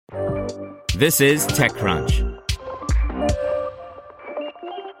This is TechCrunch.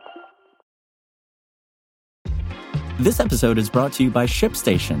 This episode is brought to you by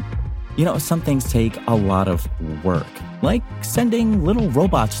ShipStation. You know, some things take a lot of work, like sending little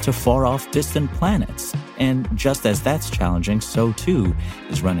robots to far-off distant planets. And just as that's challenging, so too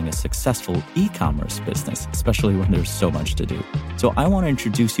is running a successful e-commerce business, especially when there's so much to do. So I want to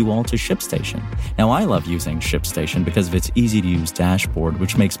introduce you all to ShipStation. Now, I love using ShipStation because of its easy-to-use dashboard,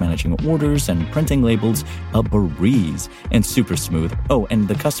 which makes managing orders and printing labels a breeze and super smooth. Oh, and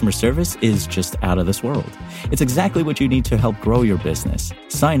the customer service is just out of this world. It's exactly what you need to help grow your business.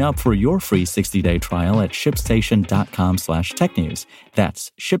 Sign up for your free 60-day trial at shipstation.com/technews.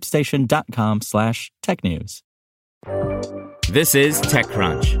 That's shipstation.com/technews. This is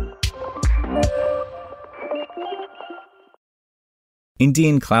TechCrunch.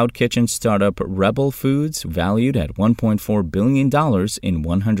 Indian cloud kitchen startup Rebel Foods valued at $1.4 billion in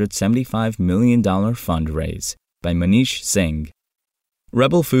 $175 million fundraise by Manish Singh.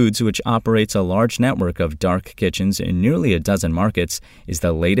 Rebel Foods, which operates a large network of dark kitchens in nearly a dozen markets, is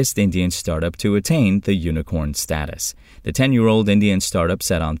the latest Indian startup to attain the unicorn status. The 10-year-old Indian startup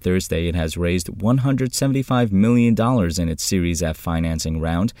said on Thursday it has raised $175 million in its Series F financing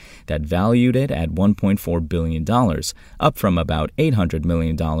round that valued it at $1.4 billion, up from about $800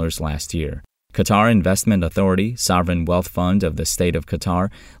 million last year. Qatar Investment Authority, sovereign wealth fund of the state of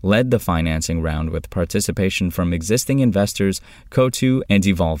Qatar, led the financing round with participation from existing investors Coatue and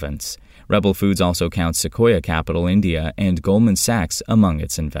Evolvents. Rebel Foods also counts Sequoia Capital India and Goldman Sachs among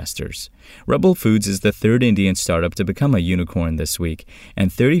its investors. Rebel Foods is the third Indian startup to become a unicorn this week and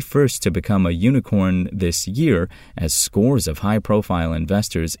 31st to become a unicorn this year as scores of high-profile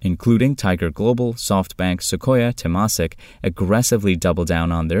investors, including Tiger Global, SoftBank, Sequoia, Temasek, aggressively double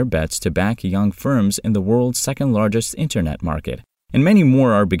down on their bets to back young firms in the world's second-largest internet market. And many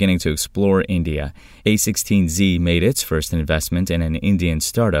more are beginning to explore India. A16Z made its first investment in an Indian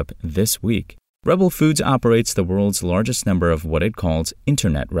startup this week. Rebel Foods operates the world's largest number of what it calls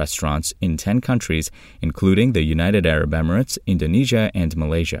internet restaurants in 10 countries, including the United Arab Emirates, Indonesia, and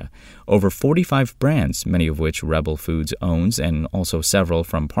Malaysia. Over 45 brands, many of which Rebel Foods owns, and also several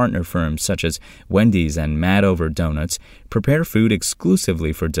from partner firms such as Wendy's and Mad Over Donuts, prepare food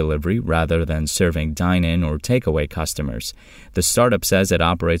exclusively for delivery rather than serving dine-in or takeaway customers. The startup says it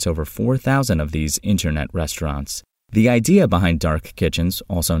operates over 4,000 of these internet restaurants. The idea behind dark kitchens,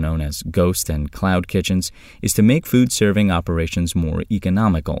 also known as ghost and cloud kitchens, is to make food serving operations more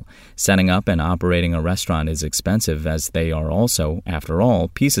economical. Setting up and operating a restaurant is expensive as they are also, after all,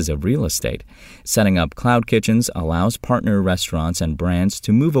 pieces of real estate. Setting up cloud kitchens allows partner restaurants and brands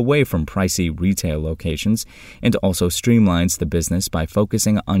to move away from pricey retail locations and also streamlines the business by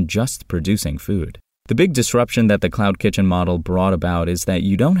focusing on just producing food. The big disruption that the cloud kitchen model brought about is that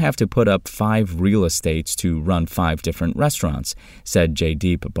you don't have to put up 5 real estates to run 5 different restaurants, said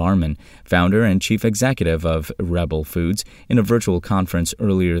Jaydeep Barman, founder and chief executive of Rebel Foods, in a virtual conference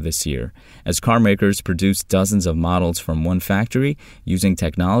earlier this year. As car makers produce dozens of models from one factory, using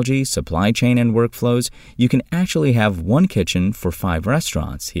technology, supply chain, and workflows, you can actually have one kitchen for 5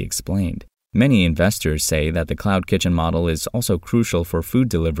 restaurants, he explained. Many investors say that the cloud kitchen model is also crucial for food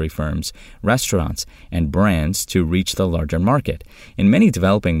delivery firms, restaurants, and brands to reach the larger market. In many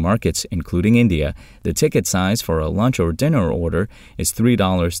developing markets, including India, the ticket size for a lunch or dinner order is $3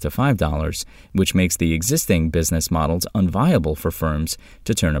 to $5, which makes the existing business models unviable for firms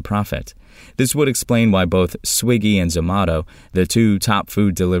to turn a profit. This would explain why both Swiggy and Zomato, the 2 top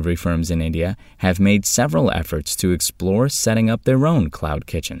food delivery firms in India, have made several efforts to explore setting up their own cloud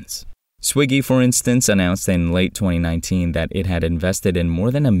kitchens. Swiggy, for instance, announced in late 2019 that it had invested in more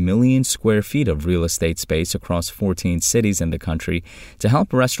than 1 million square feet of real estate space across 14 cities in the country to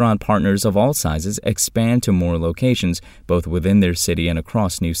help restaurant partners of all sizes expand to more locations, both within their city and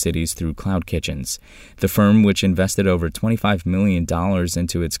across new cities through cloud kitchens. The firm, which invested over $25 million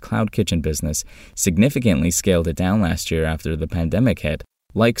into its cloud kitchen business, significantly scaled it down last year after the pandemic hit.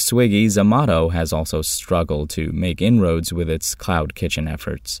 Like Swiggy, Zomato has also struggled to make inroads with its cloud kitchen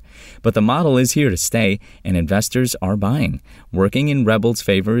efforts. But the model is here to stay, and investors are buying. Working in Rebel's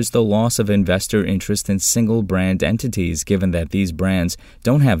favor is the loss of investor interest in single-brand entities, given that these brands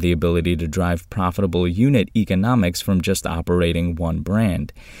don't have the ability to drive profitable unit economics from just operating one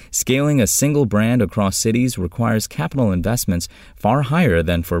brand. Scaling a single brand across cities requires capital investments far higher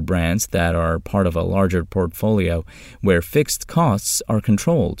than for brands that are part of a larger portfolio, where fixed costs are controlled,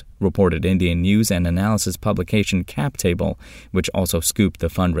 reported Indian news and analysis publication CapTable, which also scooped the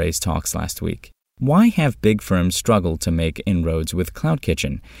fundraise talks last week. Why have big firms struggled to make inroads with Cloud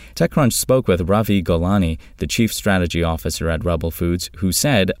Kitchen? TechCrunch spoke with Ravi Golani, the chief strategy officer at Rebel Foods, who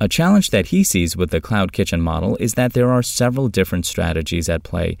said a challenge that he sees with the Cloud Kitchen model is that there are several different strategies at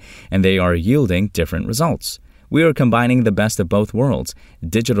play, and they are yielding different results. We are combining the best of both worlds,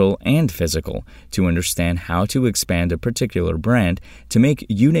 digital and physical, to understand how to expand a particular brand, to make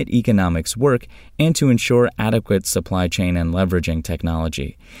unit economics work, and to ensure adequate supply chain and leveraging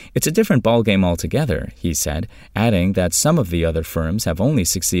technology. It's a different ballgame altogether, he said, adding that some of the other firms have only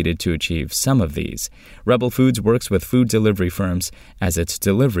succeeded to achieve some of these. Rebel Foods works with food delivery firms as its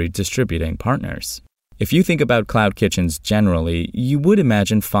delivery distributing partners. If you think about cloud kitchens generally, you would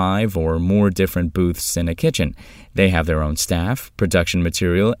imagine 5 or more different booths in a kitchen. They have their own staff, production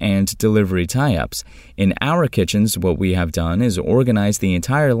material, and delivery tie-ups. In our kitchens, what we have done is organize the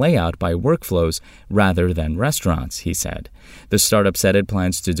entire layout by workflows rather than restaurants, he said. The startup said it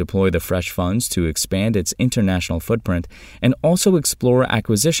plans to deploy the fresh funds to expand its international footprint and also explore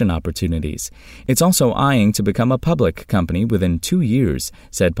acquisition opportunities. It's also eyeing to become a public company within 2 years,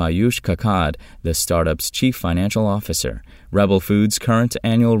 said Payush Kakad, the startup's chief financial officer. Rebel Foods' current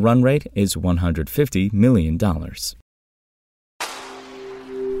annual run rate is $150 million.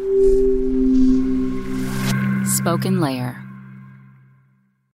 Spoken Layer.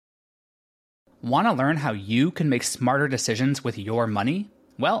 Want to learn how you can make smarter decisions with your money?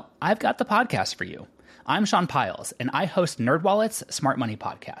 Well, I've got the podcast for you. I'm Sean Piles, and I host NerdWallet's Smart Money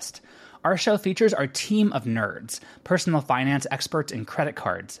Podcast. Our show features our team of nerds, personal finance experts in credit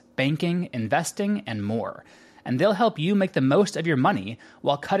cards, banking, investing, and more. And they'll help you make the most of your money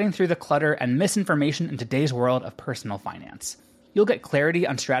while cutting through the clutter and misinformation in today's world of personal finance. You'll get clarity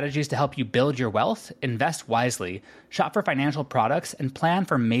on strategies to help you build your wealth, invest wisely, shop for financial products, and plan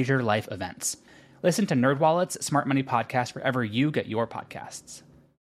for major life events. Listen to NerdWallet's Smart Money Podcast wherever you get your podcasts.